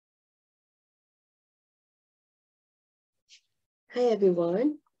Hi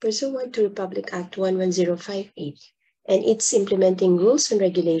everyone. Pursuant to Republic Act 11058 and its implementing rules and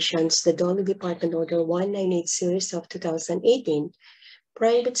regulations, the Dole Department Order 198 Series of 2018,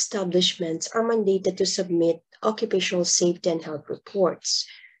 private establishments are mandated to submit occupational safety and health reports.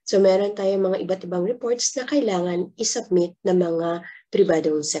 So meron tayong mga iba't ibang reports na kailangan isubmit ng mga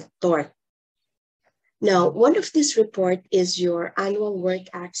pribadong sektor. Now, one of this report is your annual work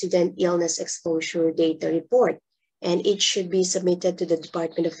accident illness exposure data report. And it should be submitted to the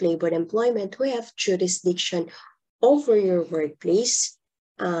Department of Labor and Employment, who have jurisdiction over your workplace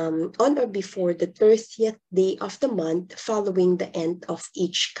on or before the 30th day of the month following the end of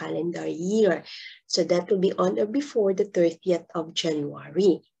each calendar year. So that will be on or before the 30th of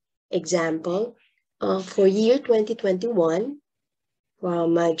January. Example, for year 2021,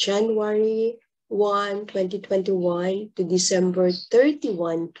 from January 1, 2021 to December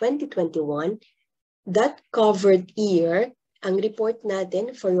 31, 2021, that covered year, ang report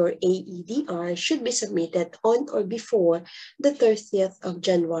natin for your AEDR should be submitted on or before the 30th of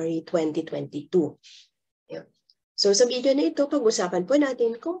January 2022. Yeah. So sa video na ito, pag-usapan po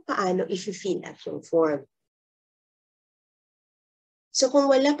natin kung paano i-fill up yung form. So kung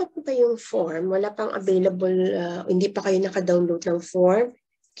wala pa po kayong form, wala pang available, hindi pa kayo naka-download ng form,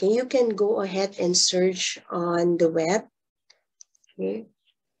 okay, you can go ahead and search on the web. Okay.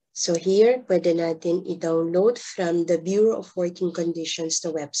 So here, pwede natin i-download from the Bureau of Working Conditions, the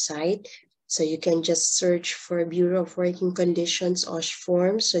website. So you can just search for Bureau of Working Conditions OSH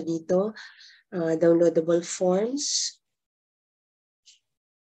forms. So dito, downloadable forms.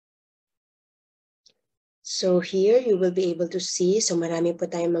 So here, you will be able to see, so marami po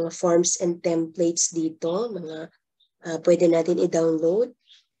tayong mga forms and templates dito, mga pwede natin i-download.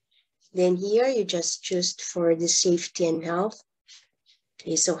 Then here, you just choose for the safety and health.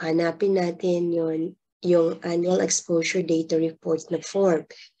 Okay, so hanapin natin yung annual exposure data report na form.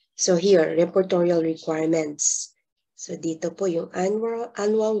 So here, reportorial requirements. So dito po yung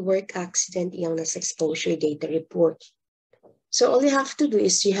annual work accident illness exposure data report. So all you have to do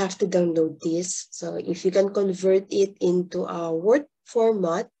is you have to download this. So if you can convert it into a Word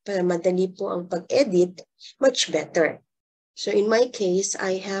format para madali po ang pag-edit, much better. So in my case,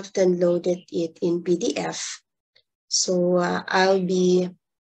 I have downloaded it in PDF. So I'll be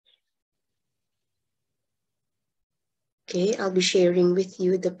sharing with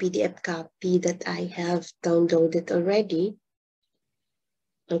you the PDF copy that I have downloaded already.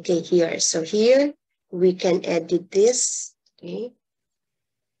 Okay, here. So here we can edit this. Okay.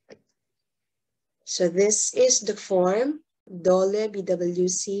 So this is the form Dole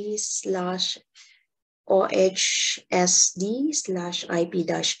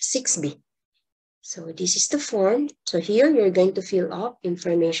BWC/OHSD/IP-6B. So this is the form. So here you're going to fill up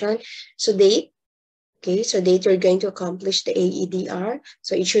information. So date. Okay, so date you're going to accomplish the AEDR.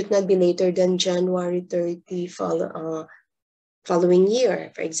 So it should not be later than January 30 following year.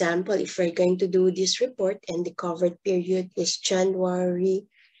 For example, if we're going to do this report and the covered period is January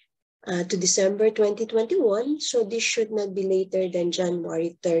to December 2021, so this should not be later than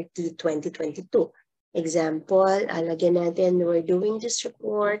January 30, 2022. Example, alagyan natin, we're doing this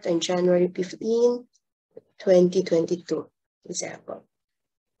report on January 15, 2022. Example.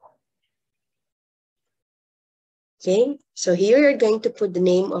 Okay, so here you're going to put the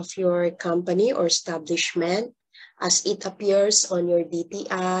name of your company or establishment as it appears on your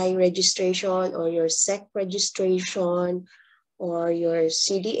DTI registration or your SEC registration or your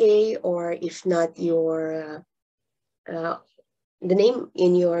CDA, or if not, your the name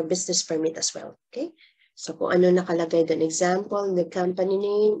in your business permit as well. Okay, so kung ano nakalagay doon. Example, the company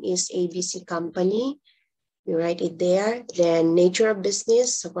name is ABC Company. You write it there. Then nature of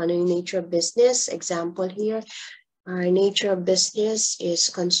business. So kung ano yung nature of business. Example here. Our nature of business is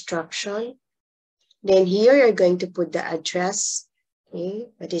construction. Then here you're going to put the address. Okay,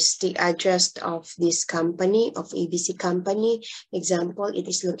 what is the address of this company, of ABC Company? Example, it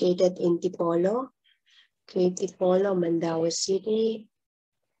is located in Tipolo. Okay, Tipolo, Mandaue City,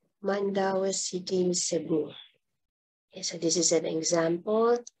 Cebu. Okay, so this is an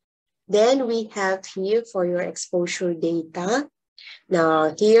example. Then we have here for your exposure data.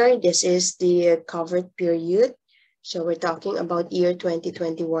 Now here, this is the covered period. So we're talking about year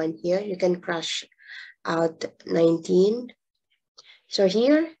 2021 here. You can cross out 19. So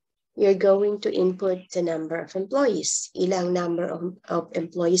here, you're going to input the number of employees. Ilang number of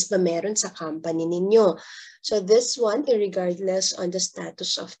employees ba meron sa company ninyo? So this one, regardless on the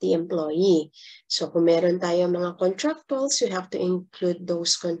status of the employee. So kung meron tayo mga contractuals, you have to include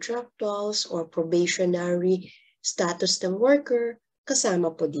those contractuals or probationary status ng worker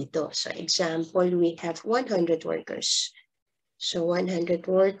kasama po dito. So example, we have 100 workers. So 100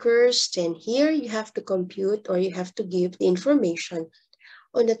 workers, then here you have to compute or you have to give the information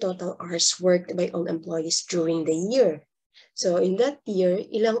on the total hours worked by all employees during the year. So in that year,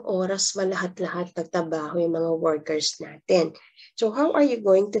 ilang oras ba lahat-lahat nagtrabaho yung mga workers natin? So how are you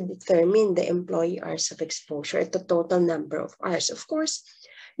going to determine the employee hours of exposure, the total number of hours? Of course,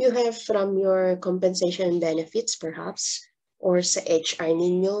 you have from your compensation and benefits perhaps, or sa HR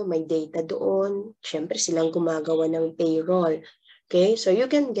ninyo, may data doon. Siyempre, silang gumagawa ng payroll. Okay, so you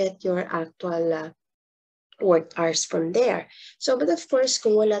can get your actual work hours from there. So, but of course,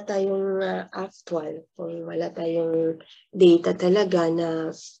 kung wala tayong actual, kung wala tayong data talaga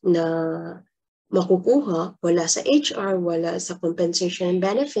na makukuha, wala sa HR, wala sa compensation and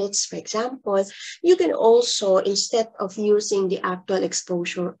benefits, for example, you can also, instead of using the actual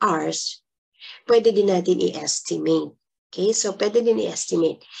exposure hours, pwede din natin i-estimate. Okay, so pwede din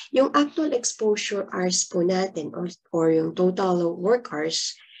i-estimate. Yung actual exposure hours po natin or yung total work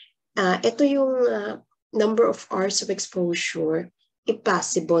hours, ito yung number of hours of exposure, if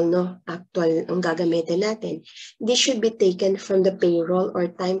possible, no, actual ang gagamitin natin. This should be taken from the payroll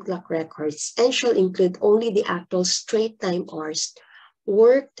or time clock records and shall include only the actual straight time hours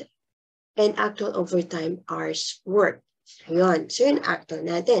worked and actual overtime hours worked. Ayun. So, yun actual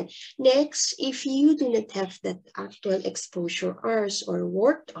natin. Next, if you do not have that actual exposure hours or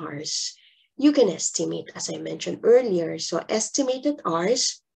worked hours, you can estimate, as I mentioned earlier. So, estimated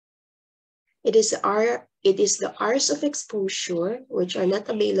hours, it is the hours of exposure which are not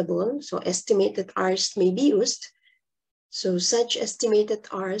available. So, estimated hours may be used. So, such estimated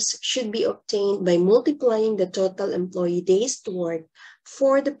hours should be obtained by multiplying the total employee days worked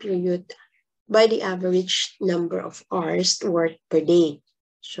for the period by the average number of hours worked per day.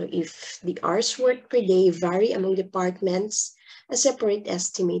 So if the hours worked per day vary among departments, a separate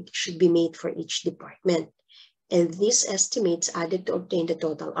estimate should be made for each department. And these estimates added to obtain the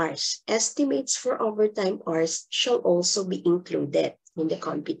total hours. Estimates for overtime hours shall also be included in the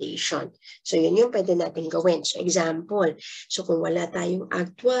computation. So yun yung pwede natin gawin. So example, so kung wala tayong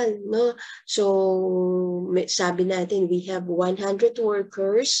actual, no? So sabi natin we have 100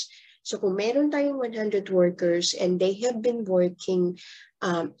 workers. So kung meron tayong 100 workers and they have been working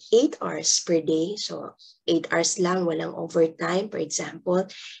 8 hours per day, so 8 hours lang, walang overtime, for example,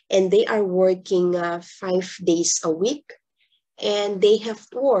 and they are working 5 days a week, and they have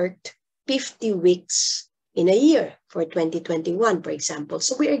worked 50 weeks in a year for 2021, for example.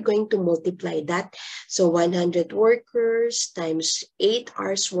 So we are going to multiply that. So 100 workers times 8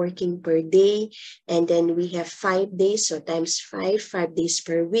 hours working per day. And then we have 5 days, so times 5 days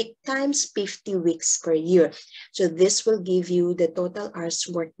per week times 50 weeks per year. So this will give you the total hours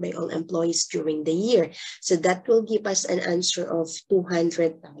worked by all employees during the year. So that will give us an answer of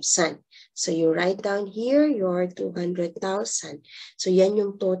 200,000. So you write down here your 200,000. So yan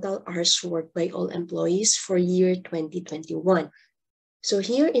yung total hours worked by all employees for year 2021. So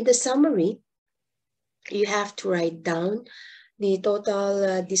here in the summary, you have to write down the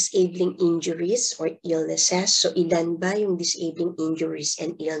total disabling injuries or illnesses. So ilan ba yung disabling injuries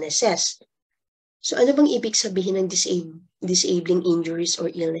and illnesses? So ano bang ibig sabihin ng disabling injuries or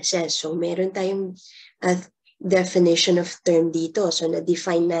illnesses? So meron tayong definition of term dito. So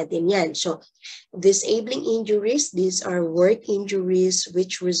na-define natin yan. So disabling injuries, these are work injuries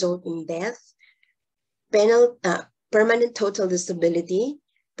which result in death, permanent total disability,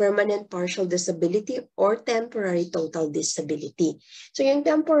 permanent partial disability, or temporary total disability. So yung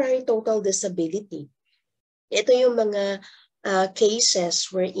temporary total disability, ito yung mga cases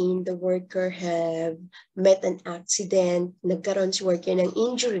wherein the worker have met an accident, nagkaroon si worker ng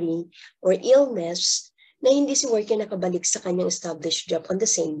injury or illness na hindi si worker nakabalik sa kanyang established job on the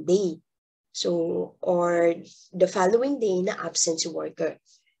same day. So, or the following day na absent si worker.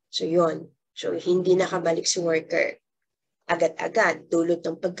 So, yun. So, hindi nakabalik si worker agad-agad dulot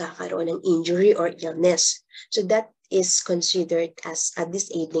ng pagkakaroon ng injury or illness. So, that is considered as a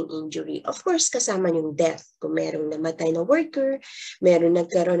disabling injury. Of course, kasama yung death. Kung merong namatay na worker, meron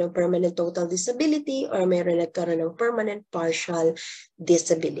nagkaroon ng permanent total disability, or meron nagkaroon ng permanent partial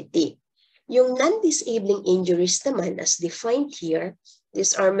disability. Yung non-disabling injuries naman, as defined here,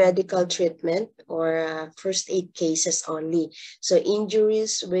 these are medical treatment or first aid cases only. So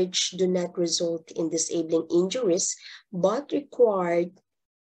injuries which do not result in disabling injuries, but required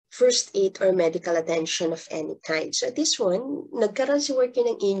first aid or medical attention of any kind. So this one, nagkaroon si worker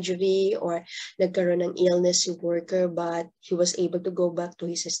ng injury or nagkaroon ng illness si worker, but he was able to go back to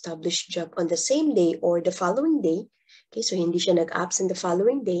his established job on the same day or the following day. Okay, so hindi siya nag-absent the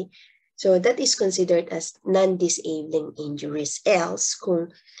following day. So that is considered as non-disabling injuries. Else, kung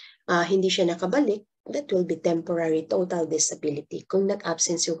hindi siya nakabalik, that will be temporary total disability kung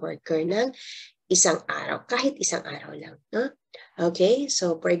nag-absent si worker ng isang araw, kahit isang araw lang. No? Okay,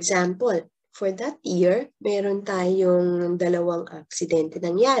 so for example, for that year, meron tayong 2 aksidente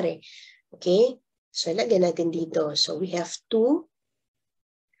nangyari. Okay, so lagyan natin dito. So we have 2.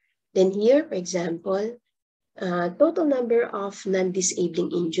 Then here, for example, total number of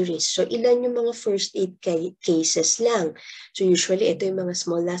non-disabling injuries. So ilan yung mga first aid cases lang. So usually ito yung mga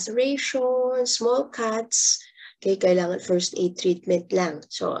small lacerations, small cuts. Okay, kailangan first aid treatment lang.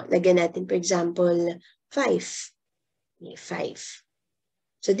 So lagyan natin for example 5. Okay, 5.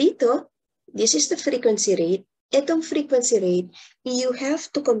 So dito, this is the frequency rate. Itong frequency rate, you have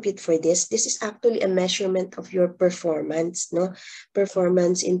to compute for this. This is actually a measurement of your performance, no?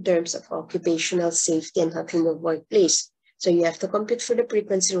 Performance in terms of occupational safety and health in the workplace. So you have to compute for the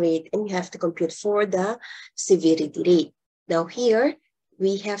frequency rate and you have to compute for the severity rate. Now here,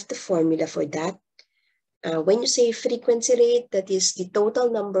 we have the formula for that. When you say frequency rate, that is the total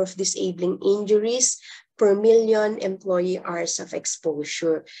number of disabling injuries per million employee hours of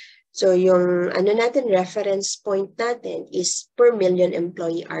exposure. So yung reference point natin is per million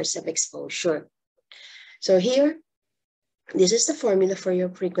employee hours of exposure. So here, this is the formula for your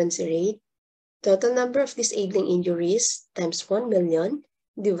frequency rate. Total number of disabling injuries times 1 million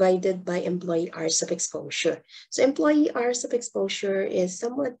divided by employee hours of exposure. So employee hours of exposure is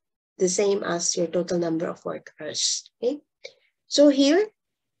somewhat the same as your total number of workers. Okay? So here,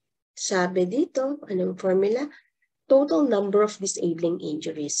 sabi dito, anong formula? Total number of disabling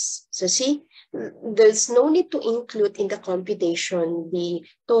injuries. So see, there's no need to include in the computation the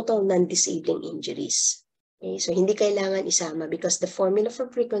total non-disabling injuries. Okay, so hindi kailangan isama because the formula for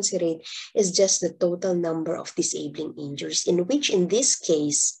frequency rate is just the total number of disabling injuries, in which in this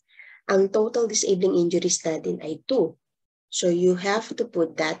case, ang total disabling injuries natin ay 2. So you have to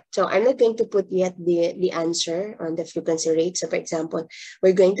put that. So I'm not going to put yet the answer on the frequency rate. So for example,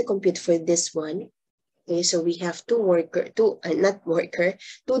 we're going to compute for this one. Okay, so we have two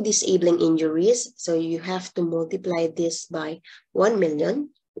disabling injuries. So you have to multiply this by 1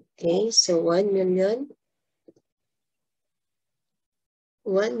 million. Okay, so 1 million,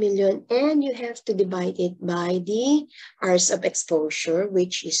 and you have to divide it by the hours of exposure,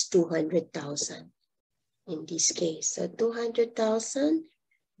 which is 200,000 in this case. So 200,000,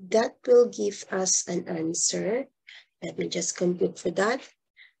 that will give us an answer. Let me just compute for that.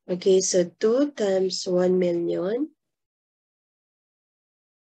 Okay, so 2 times 1 million,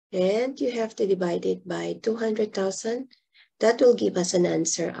 and you have to divide it by 200,000. That will give us an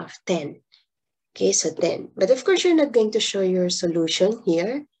answer of 10. Okay, so 10. But of course, you're not going to show your solution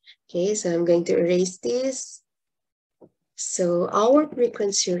here. Okay, so I'm going to erase this. So our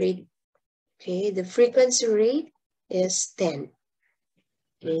frequency rate, okay, the frequency rate is 10.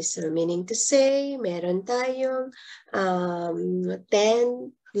 Okay, so meaning to say, meron tayong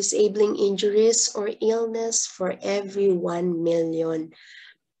 10 disabling injuries or illness for every 1 million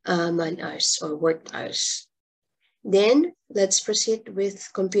man-hours or work hours. Then, let's proceed with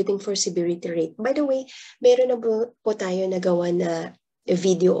computing for severity rate. By the way, meron na po tayo nagawa na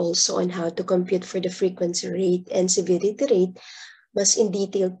video also on how to compute for the frequency rate and severity rate. Mas in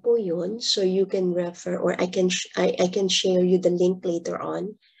detail po yun, so you can refer, or I can share you the link later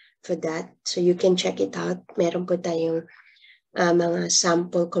on for that. So you can check it out. Meron po tayong mga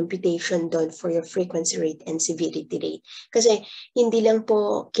sample computation doon for your frequency rate and severity rate. Kasi hindi lang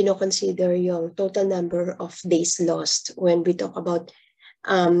po kino-consider yung total number of days lost when we talk about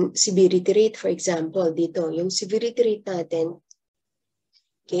severity rate. For example, dito, yung severity rate natin,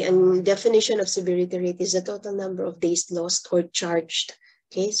 okay, ang definition of severity rate is the total number of days lost or charged.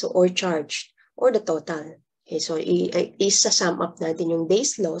 Okay, so or charged, or the total. Okay, so isa-sum up natin yung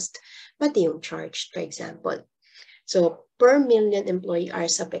days lost, pati yung charged, for example. So, per million employee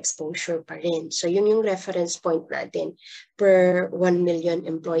hours of exposure pa rin. So, yun yung reference point natin per 1 million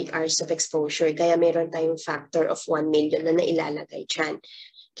employee hours of exposure. Kaya meron tayong factor of 1 million na nailalagay dyan.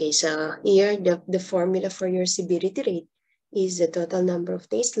 Okay, so here, the formula for your severity rate is the total number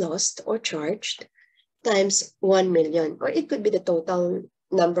of days lost or charged times 1 million. Or it could be the total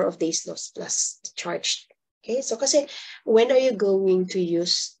number of days lost plus charged. Okay, so kasi when are you going to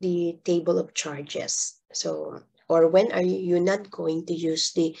use the table of charges? So, or when are you not going to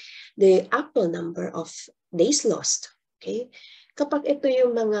use the actual number of days lost? Okay? Kapag ito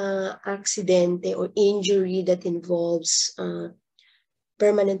yung mga aksidente or injury that involves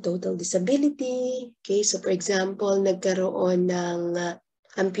permanent total disability, okay? So for example, nagkaroon ng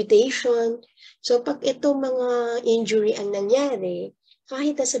amputation. So pag ito mga injury ang nangyari,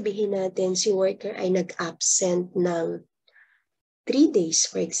 kahit sabihin natin si worker ay nag-absent ng 3 days,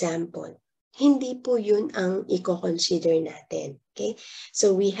 for example. hindi po yun ang i-consider natin. Okay?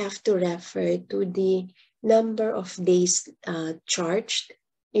 So we have to refer to the number of days charged.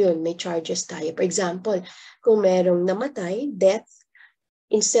 Yun, may charges tayo. For example, kung merong namatay, death,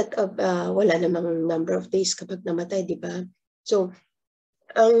 instead of wala namang number of days kapag namatay, di ba? So,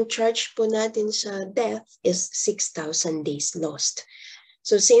 ang charge po natin sa death is 6,000 days lost.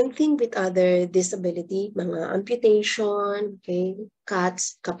 So same thing with other disability, mga amputation, okay,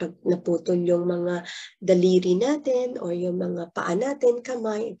 cuts, kapag naputol yung mga daliri natin or yung mga paa natin,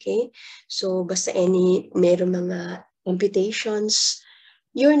 kamay, okay. So basta meron mga amputations,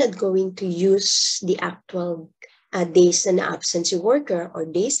 you're not going to use the actual days na na-absence yung worker or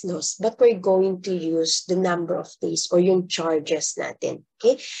days lost, but we're going to use the number of days or yung charges natin.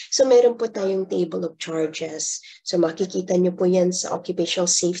 Okay? So meron po tayong table of charges. So makikita nyo po yan sa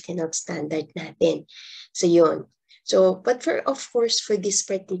Occupational Safety and Health Standard natin. So yun. So, but of course, for this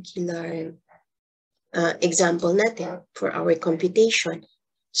particular example natin, for our computation,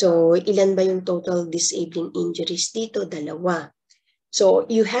 so ilan ba yung total disabling injuries dito? 2. So,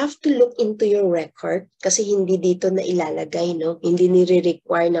 you have to look into your record kasi hindi dito na ilalagay, no? Hindi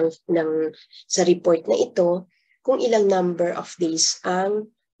nire-require sa report na ito kung ilang number of days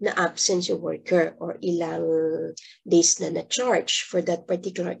ang na-absence yung worker or ilang days na na-charge for that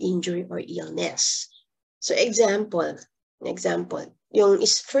particular injury or illness. So, example, yung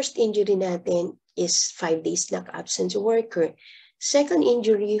first injury natin is 5 days na-absence yung worker. Second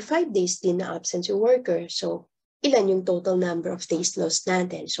injury, 5 days din na-absence yung worker. So, ilan yung total number of days lost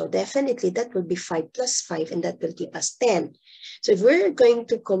natin? So definitely that will be 5 plus 5 and that will give us 10. So if we're going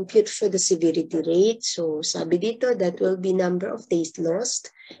to compute for the severity rate, so sabi dito that will be number of days lost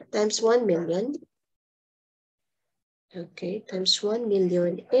times 1 million. Okay, times 1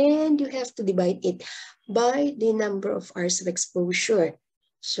 million, and you have to divide it by the number of hours of exposure.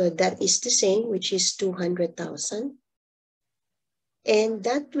 So that is the same, which is 200,000. And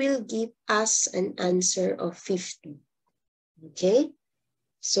that will give us an answer of 50. Okay?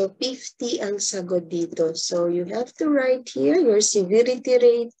 So 50 ang sagot dito. So you have to write here, your severity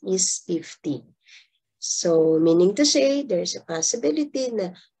rate is 50. So meaning to say, there's a possibility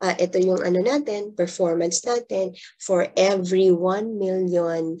na ito yung natin, performance natin, for every 1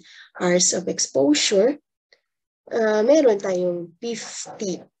 million hours of exposure, meron tayong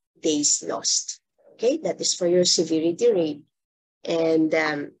 50 days lost. Okay? That is for your severity rate. And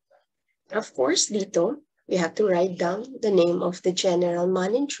of course, dito, you have to write down the name of the general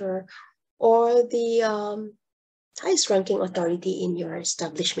manager or the highest ranking authority in your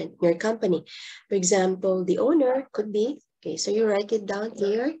establishment, your company. For example, the owner could be, okay, so you write it down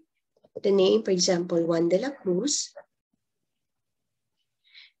here, the name, for example, Juan de la Cruz.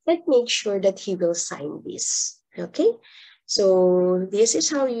 Let's make sure that he will sign this, okay? So this is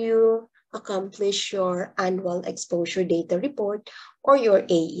how you accomplish your annual exposure data report or your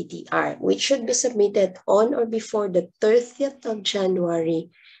AEDR, which should be submitted on or before the 30th of January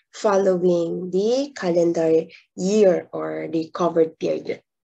following the calendar year or the covered period.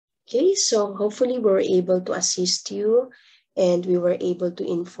 Okay, so hopefully we were able to assist you and we were able to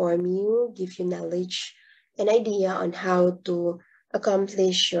inform you, give you knowledge and idea on how to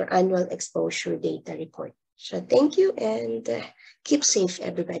accomplish your annual exposure data report. So thank you and keep safe,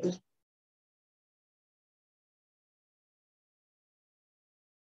 everybody.